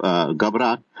you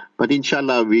gabrat, but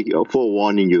inshallah, we are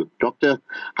forewarning you. Doctor,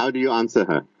 how do you answer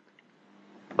her?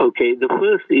 Okay, the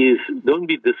first is don't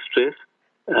be distressed.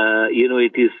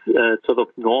 It is sort of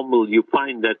normal. You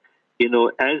find that,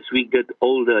 as we get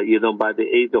older, by the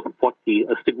age of 40,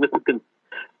 a significant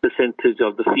percentage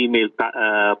of the female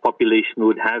population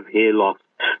would have hair loss.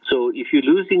 So if you're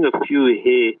losing a few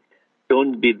hair,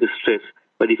 don't be distressed.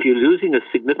 But if you're losing a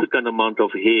significant amount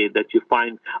of hair, that you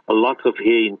find a lot of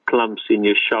hair in clumps in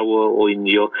your shower or in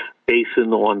your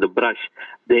basin or on the brush,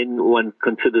 then one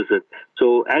considers it.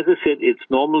 So as I said, it's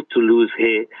normal to lose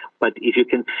hair, but if you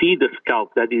can see the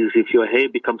scalp, that is, if your hair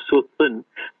becomes so thin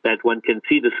that one can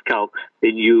see the scalp,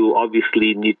 then you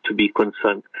obviously need to be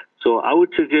concerned. So I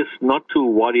would suggest not to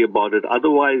worry about it.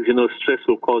 Otherwise, stress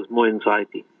will cause more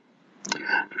anxiety.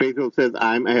 Faisal says,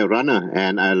 I'm a runner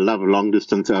and I love long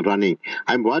distance running.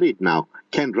 I'm worried now.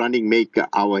 Can running make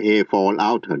our hair fall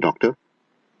out, doctor?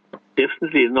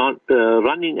 Definitely not.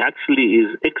 Running actually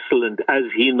is excellent. As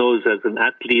he knows, as an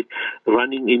athlete,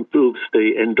 running improves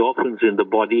the endorphins in the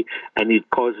body and it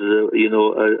causes,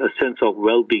 a sense of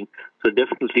well-being. So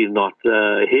definitely not.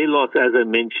 Hair loss, as I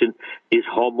mentioned, is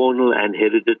hormonal and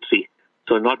hereditary,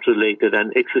 so not related.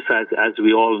 And exercise, as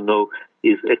we all know,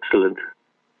 is excellent.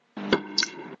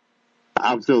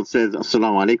 Afzal says,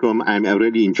 Assalamu alaikum, I'm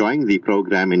really enjoying the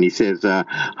program. And he says,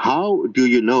 how do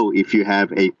you know if you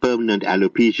have a permanent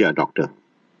alopecia, doctor?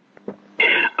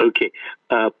 Okay.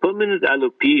 Permanent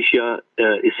alopecia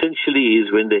essentially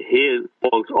is when the hair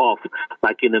falls off.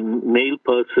 Like in a male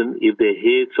person, if the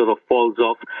hair sort of falls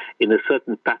off in a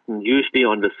certain pattern, usually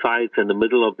on the sides and the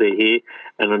middle of the hair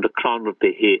and on the crown of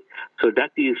the hair. So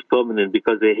that is permanent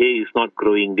because the hair is not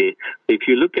growing there. If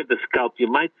you look at the scalp, you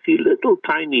might see little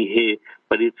tiny hair,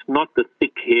 but it's not the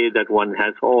thick hair that one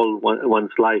has all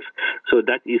one's life. So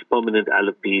that is permanent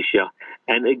alopecia.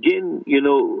 And again,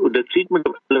 the treatment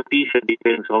of alopecia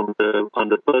depends on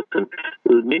the person.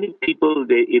 Many people,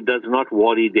 it does not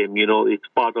worry them. It's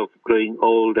part of growing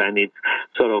old and it's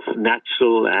sort of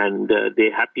natural and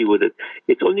they're happy with it.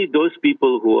 It's only those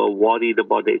people who are worried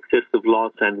about the excessive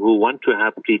loss and who want to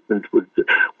have treatment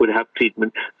would have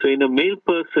treatment. So in a male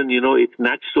person, it's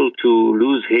natural to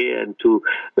lose hair and to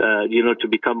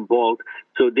become bald.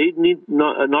 So they need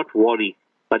not worry.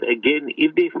 But again,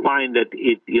 if they find that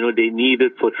they need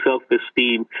it for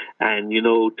self-esteem and,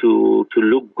 to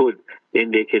look good,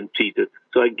 then they can treat it.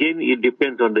 So again, it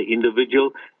depends on the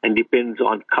individual and depends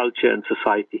on culture and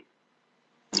society.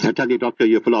 I tell you, doctor,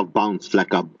 you're full of bounce,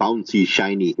 like a bouncy,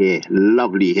 shiny hair,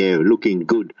 lovely hair, looking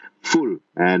good, full.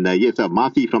 And yes,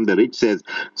 Marty from the Ridge says,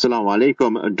 Assalamu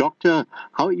alaikum. Doctor,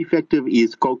 how effective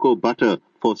is cocoa butter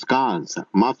for scars?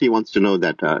 Marty wants to know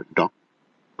that, doc.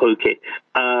 Okay.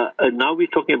 Now we're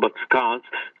talking about scars.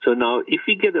 So now if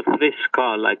we get a fresh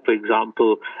scar, like for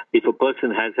example, if a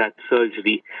person has had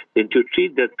surgery, then to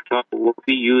treat that scar, what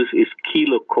we use is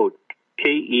Kelocote,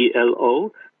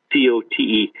 Kelocote.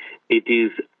 It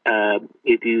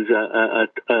is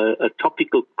a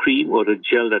topical cream or a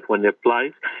gel that one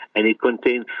applies, and it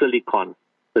contains silicone.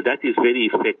 So that is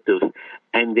very effective.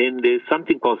 And then there's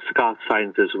something called scar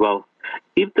science as well.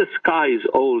 If the scar is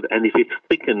old and if it's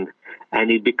thickened and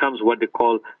it becomes what they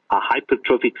call a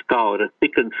hypertrophic scar or a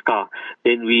thickened scar,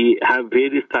 then we have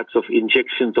various types of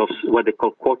injections of what they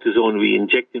call cortisone. We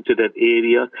inject into that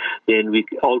area. Then we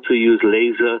also use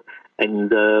laser,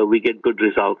 and we get good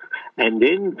results. And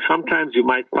then sometimes you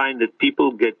might find that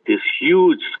people get these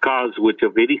huge scars which are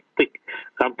very thick,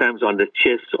 sometimes on the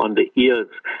chest, on the ears.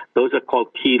 Those are called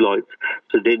keloids.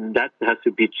 So then that has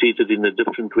to be treated in a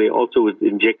different way, also with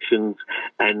injections.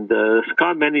 And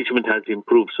scar management has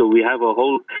improved. So we have a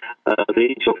whole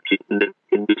range of treatment that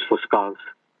we can use for scars.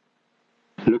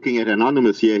 Looking at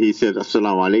Anonymous here, he says,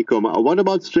 Assalamu alaikum. What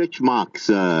about stretch marks?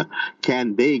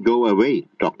 Can they go away,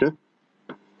 doctor?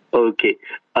 Okay.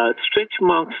 Stretch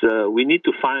marks, we need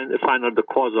to find out the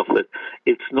cause of it.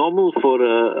 It's normal for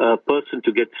a person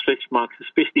to get stretch marks,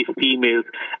 especially females,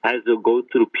 as they go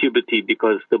through puberty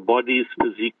because the body's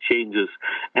physique changes.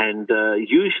 And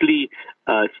usually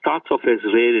it starts off as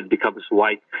red, it becomes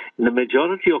white. In the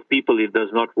majority of people, it does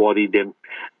not worry them.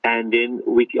 And then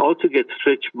we also get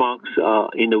stretch marks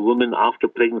in a woman after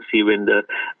pregnancy when the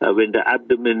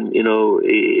abdomen,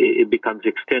 it becomes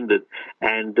extended.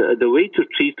 And the way to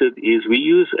treat it is we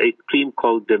use a cream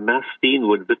called Dermastine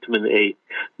with vitamin A,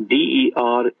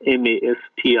 Dermastine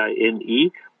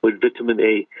with vitamin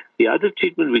A. The other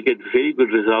treatment we get very good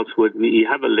results with, we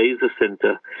have a laser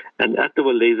center, and at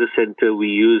our laser center we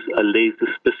use a laser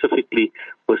specifically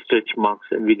for stretch marks,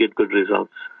 and we get good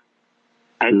results.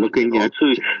 And looking at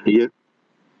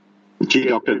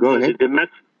doctor, go ahead.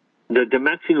 The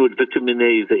Dermastine with vitamin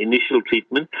A is the initial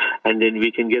treatment, and then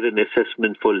we can get an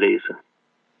assessment for laser.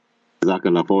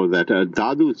 Jazakallah for that.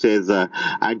 Dadu says,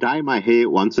 I dye my hair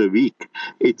once a week.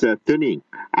 It's thinning.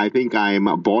 I think I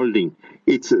am balding.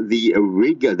 It's the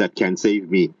wig that can save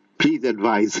me. Please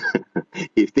advise.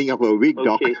 He's thinking of a wig,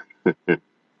 okay. doc.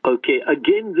 Okay,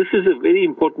 again, this is a very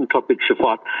important topic,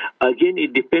 Shafaat. Again,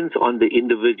 it depends on the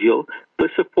individual.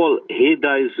 First of all, hair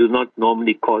dyes do not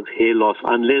normally cause hair loss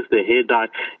unless the hair dye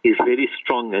is very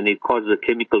strong and it causes a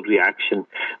chemical reaction.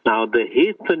 Now, the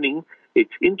hair thinning,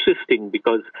 it's interesting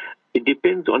because it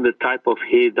depends on the type of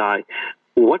hair dye.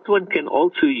 What one can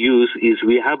also use is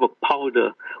we have a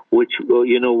powder which,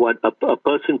 a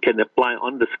person can apply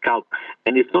on the scalp.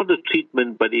 And it's not a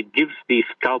treatment, but it gives the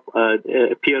scalp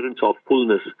appearance of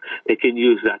fullness. They can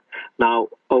use that. Now,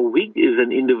 a wig is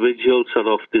an individual sort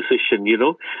of decision,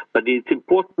 but it's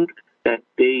important that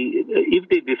if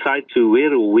they decide to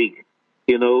wear a wig,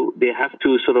 they have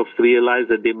to sort of realize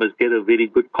that they must get a very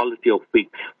good quality of wig.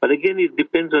 But again, it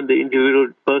depends on the individual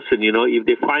person, If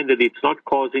they find that it's not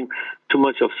causing too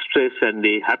much of stress and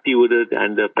they're happy with it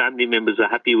and the family members are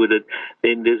happy with it,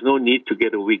 then there's no need to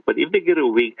get a wig. But if they get a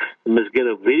wig, they must get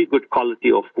a very good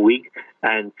quality of wig.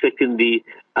 And secondly,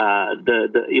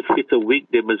 if it's a wig,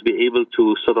 they must be able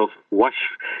to sort of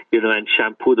wash, and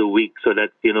shampoo the wig so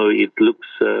that, it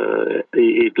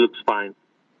looks fine.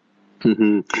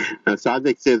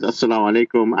 Sadiq says, Assalamu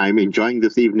alaikum. I'm enjoying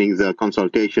this evening's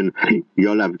consultation. You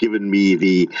all have given me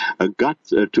the guts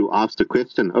to ask the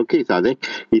question. Okay, Sadiq.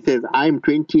 He says, I'm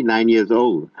 29 years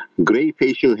old. Gray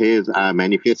facial hairs are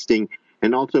manifesting,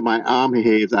 and also my arm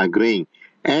hairs are graying.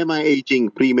 Am I aging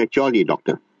prematurely,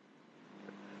 doctor?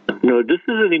 No, this is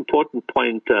an important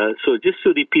point. So just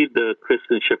to repeat the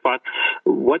question, Shafaat,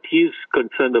 what he's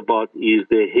concerned about is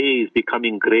the hair is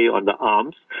becoming gray on the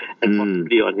arms and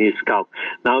possibly on his scalp.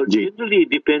 Now, generally, it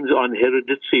depends on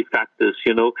hereditary factors.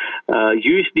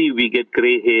 Usually we get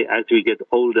gray hair as we get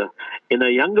older. In a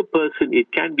younger person,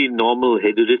 it can be normal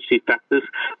hereditary factors,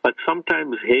 but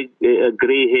sometimes gray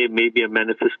hair may be a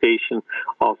manifestation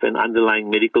of an underlying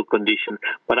medical condition.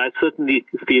 But I certainly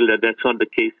feel that that's not the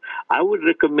case. I would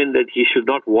recommend that he should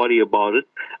not worry about it.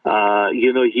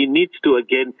 He needs to,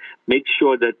 again, make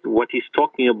sure that what he's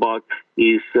talking about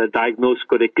is diagnosed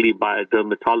correctly by a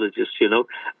dermatologist,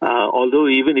 Although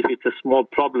even if it's a small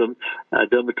problem, a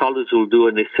dermatologist will do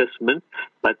an assessment,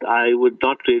 but I would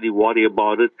not really worry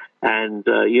about it. And,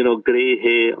 gray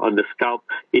hair on the scalp,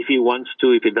 if he wants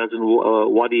to, if it doesn't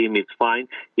worry him, it's fine.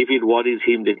 If it worries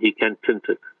him, then he can tint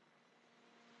it.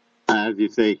 As you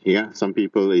say, some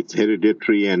people, it's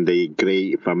hereditary and they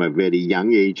gray from a very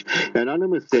young age.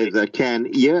 Anonymous says, can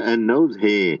ear and nose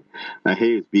hairs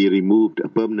be removed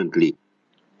permanently?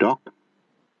 Doc?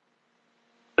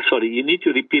 Sorry, you need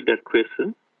to repeat that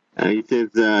question. He says,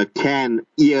 can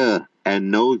ear and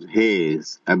nose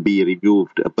hairs be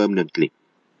removed permanently?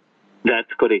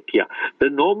 That's correct, yeah.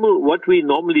 What we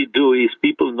normally do is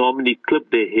people normally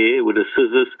clip their hair with a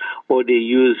scissors, or they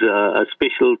use a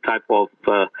special type of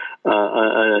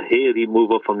hair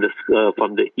remover from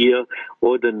the ear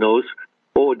or the nose.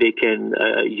 or they can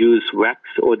use wax,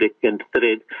 or they can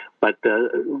thread, but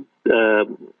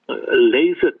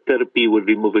laser therapy would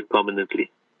remove it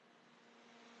permanently.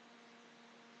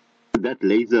 That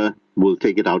laser will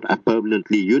take it out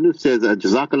permanently. Yunus says,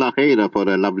 Jazakallah khaira for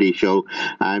a lovely show.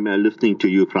 I'm listening to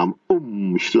you from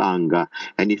Shlanga.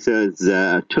 And he says,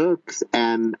 Turks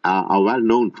are well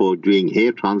known for doing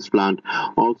hair transplant.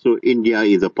 Also, India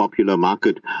is a popular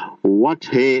market. What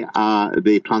hair are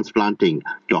they transplanting,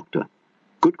 doctor?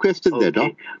 Good question there,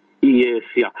 Doc. Yes,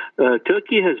 yeah.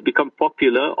 Turkey has become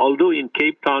popular, although in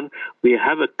Cape Town we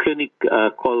have a clinic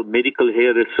called Medical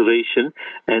Hair Restoration,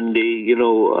 and they,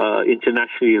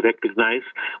 internationally recognized.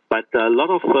 But a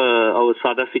lot of our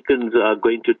South Africans are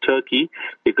going to Turkey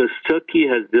because Turkey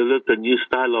has developed a new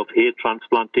style of hair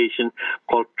transplantation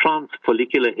called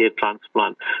transfollicular hair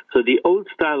transplant. So the old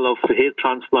style of hair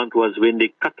transplant was when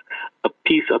they cut a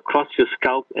piece across your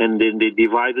scalp and then they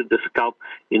divided the scalp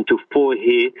into 4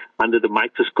 hair under the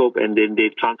microscope, and then they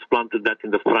transplanted that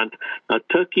in the front. Now,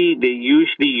 Turkey, they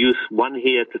usually use 1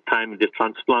 hair at a time they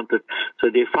transplant it, so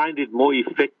they find it more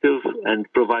effective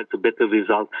and provides a better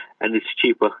result, and it's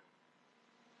cheaper.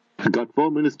 Got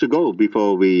 4 minutes to go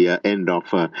before we end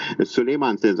off.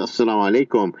 Suleiman says, Assalamu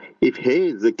alaikum. If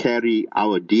hairs carry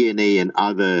our DNA and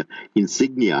other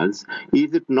insignias,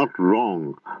 is it not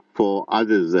wrong for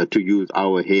others to use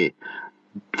our hair?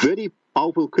 Very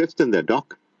powerful question there,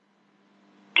 Doc.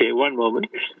 Okay, one moment.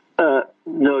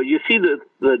 No, you see,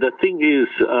 the thing is,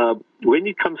 when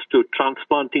it comes to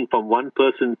transplanting from one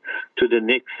person to the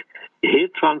next, hair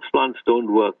transplants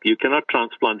don't work. You cannot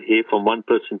transplant hair from one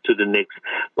person to the next.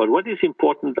 But what is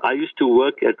important, I used to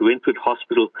work at Wentworth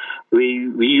Hospital.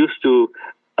 We used to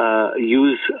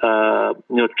use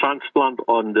transplant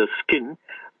on the skin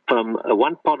from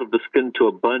one part of the skin to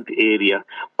a burnt area.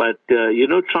 But,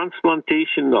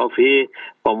 transplantation of hair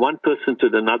from one person to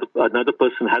another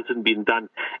person hasn't been done.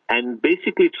 And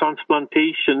basically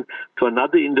transplantation to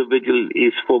another individual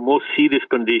is for more serious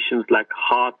conditions like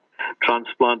heart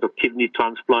transplant or kidney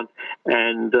transplant.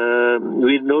 And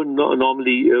we know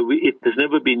normally it has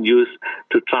never been used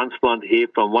to transplant hair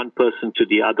from one person to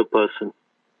the other person.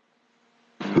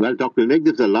 Well, Doc, we'll make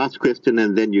this the last question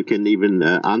and then you can even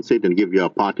answer it and give your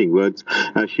parting words.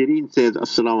 Shireen says,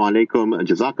 Assalamu alaikum,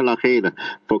 Jazakallah khair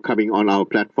for coming on our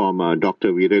platform,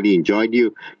 Doctor. We really enjoyed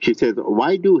you. She says,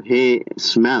 why do hair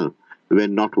smell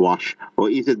when not washed? Or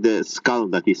is it the skull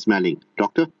that is smelling?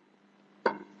 Doctor?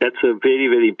 That's a very,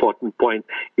 very important point.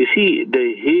 You see,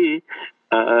 the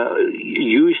hair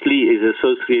usually is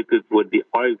associated with the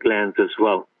oil glands as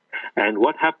well. And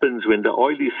what happens when the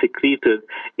oil is secreted,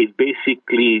 it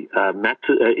basically mats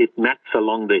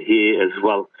along the hair as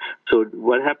well. So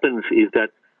what happens is that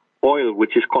oil,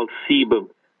 which is called sebum,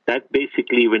 that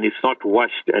basically when it's not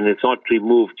washed and it's not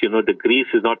removed, the grease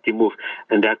is not removed,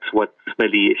 and that's what's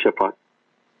smelly, Shafaat.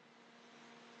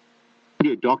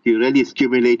 Doc, you really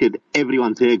stimulated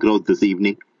everyone's hair growth this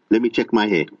evening. Let me check my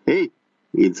hair. Hey,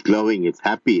 it's glowing, it's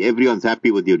happy. Everyone's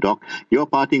happy with you, Doc. Your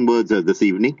parting words this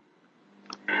evening?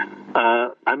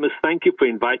 I must thank you for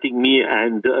inviting me,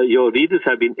 and your readers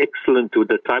have been excellent with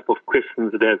the type of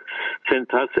questions they've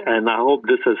sent us, and I hope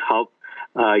this has helped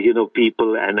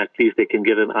people, and at least they can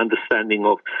get an understanding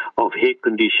of hair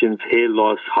conditions, hair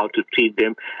loss, how to treat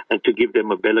them, and to give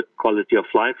them a better quality of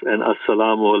life. And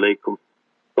assalamu alaikum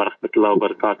wa rahmatullahi wa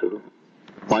barakatuh.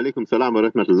 Wa alaikum salam wa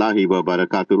rahmatullahi wa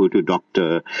barakatuhu to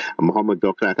Dr. Mohamed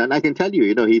Docrat. And I can tell you,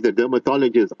 he's a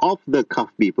dermatologist off the cuff,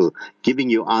 people,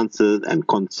 giving you answers and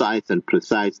concise and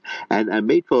precise, and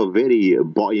made for a very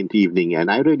buoyant evening. And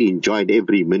I really enjoyed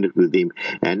every minute with him.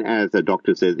 And as the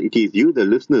doctor says, it is you, the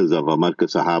listeners of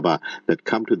Markaz Sahaba, that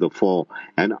come to the fore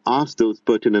and ask those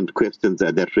pertinent questions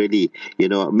that really,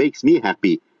 makes me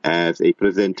happy as a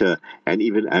presenter, and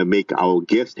even make our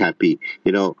guest happy.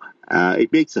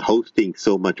 It makes hosting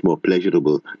so much more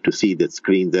pleasurable to see the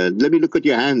screen there. Let me look at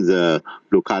your hands,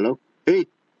 Lucalo. Hey,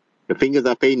 your fingers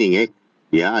are paining, eh?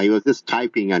 Yeah, he was just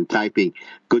typing and typing.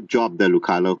 Good job there,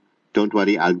 Lucalo. Don't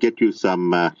worry, I'll get you some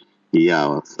what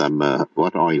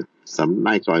oil? Some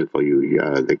nice oil for you.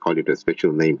 Yeah, they call it a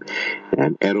special name.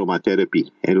 And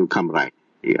aromatherapy. It'll come right.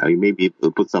 Yeah, maybe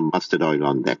we'll put some mustard oil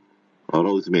on that. Or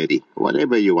rosemary,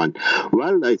 whatever you want.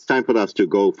 Well, it's time for us to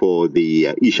go for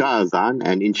the Isha Azan,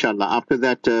 and inshallah after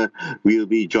that we'll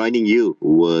be joining you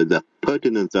with the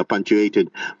pertinence punctuated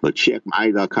with Sheikh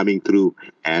Maida coming through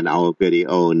and our very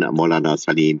own Maulana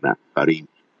Salim Karim.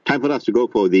 Time for us to go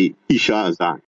for the Isha Azan.